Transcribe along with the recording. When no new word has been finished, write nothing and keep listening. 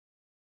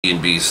and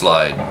B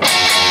slide.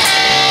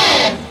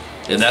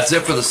 And that's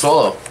it for the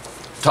solo.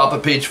 Top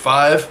of page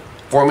 5,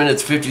 4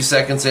 minutes 50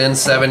 seconds in,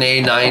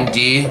 7A,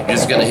 9D,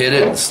 just gonna hit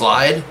it and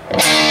slide.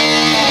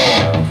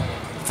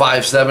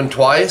 5-7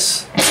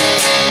 twice.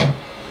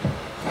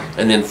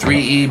 And then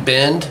 3E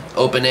bend,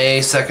 open A,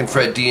 2nd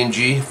fret D and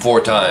G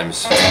 4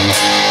 times.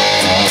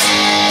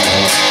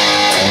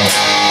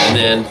 And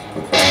then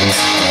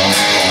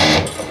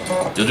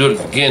you'll do it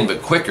again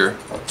but quicker,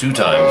 2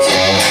 times.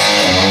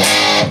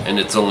 And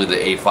it's only the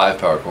A5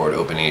 power chord,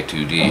 open A,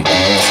 2D.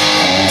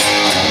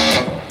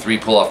 3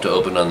 pull off to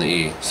open on the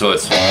E. So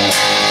it's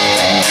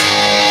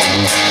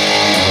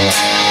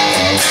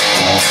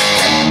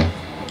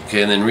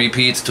okay, and then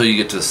repeats till you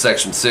get to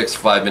section 6,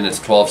 5 minutes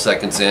 12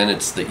 seconds in.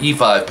 It's the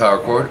E5 power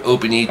chord,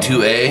 open E,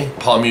 2A,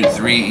 palm mute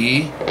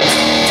 3E.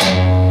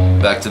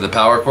 Back to the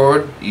power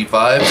chord,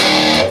 E5,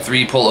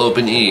 3 pull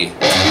open E.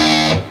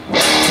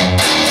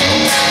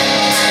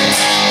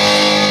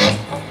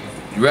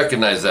 You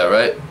recognize that,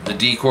 right? The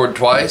D chord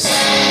twice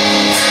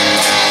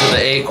to the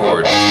A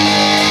chord.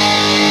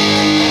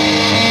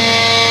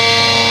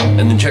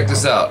 And then check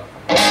this out.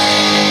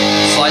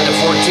 Slide to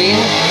 14.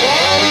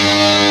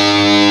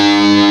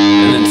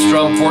 And then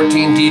strum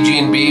 14 D, G,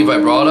 and B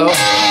vibrato.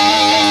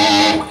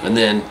 And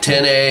then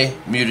 10A,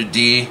 muted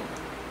D,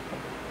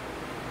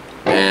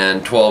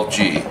 and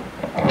 12G.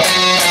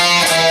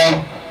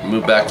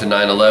 Move back to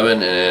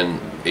 9-11 and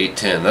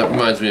 8-10. That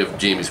reminds me of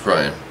Jamie's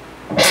Crying.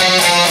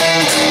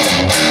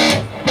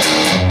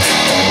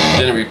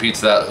 Then it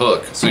repeats that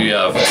hook. So you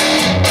have and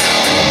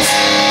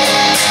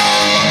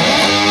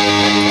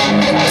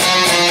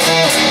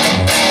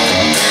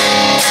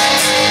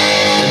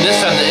this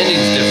time the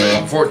ending's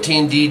different.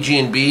 14 D, G,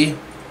 and B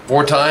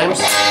 4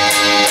 times.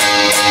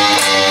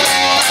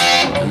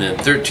 And then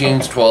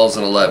 13s, 12s,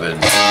 and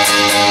 11s.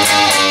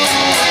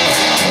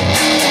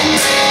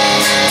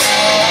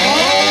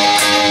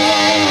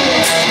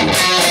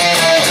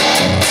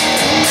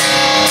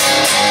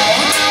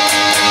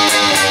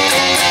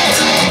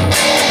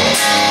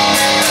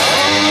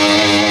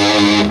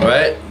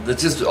 Right? That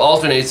just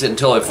alternates it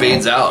until it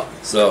fades out.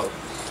 So,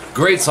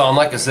 great song.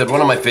 Like I said,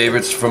 one of my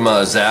favorites from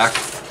Zakk.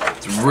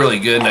 It's really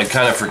good, and I'd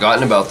kind of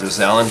forgotten about this,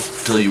 Alan,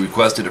 until you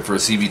requested it for a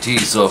CVT.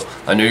 So,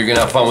 I know you're going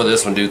to have fun with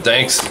this one, dude.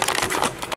 Thanks.